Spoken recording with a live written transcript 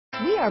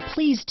We are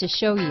pleased to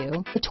show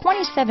you the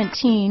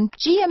 2017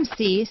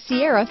 GMC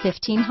Sierra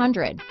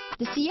 1500.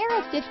 The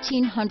Sierra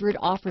 1500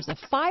 offers a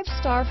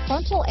 5-star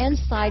frontal and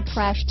side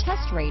crash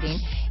test rating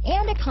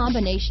and a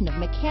combination of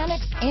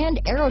mechanics and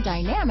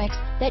aerodynamics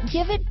that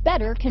give it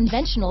better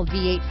conventional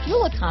V8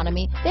 fuel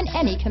economy than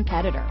any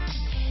competitor.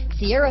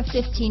 Sierra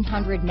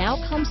 1500 now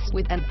comes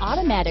with an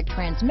automatic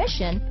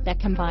transmission that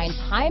combines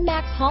high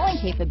max hauling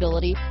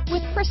capability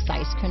with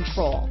precise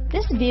control.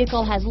 This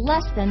vehicle has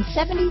less than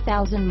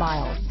 70,000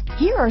 miles.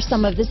 Here are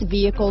some of this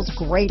vehicle's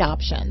great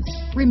options: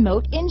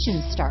 remote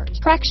engine start,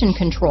 traction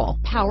control,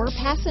 power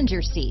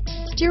passenger seat,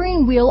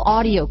 steering wheel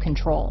audio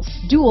controls,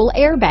 dual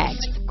airbags,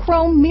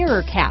 chrome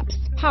mirror caps,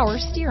 power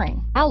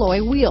steering,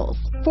 alloy wheels,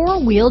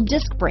 4-wheel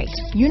disc brakes,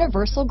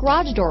 universal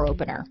garage door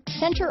opener,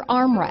 center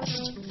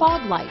armrest,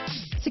 fog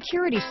lights,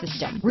 security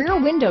system,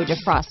 rear window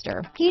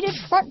defroster, heated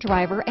front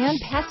driver and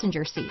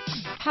passenger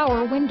seats,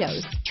 power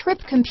windows, trip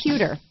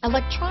computer,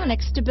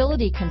 electronic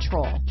stability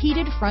control,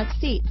 heated front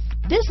seats.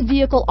 This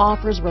vehicle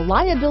offers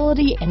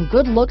reliability and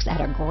good looks at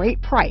a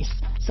great price.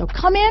 So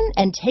come in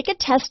and take a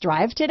test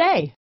drive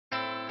today.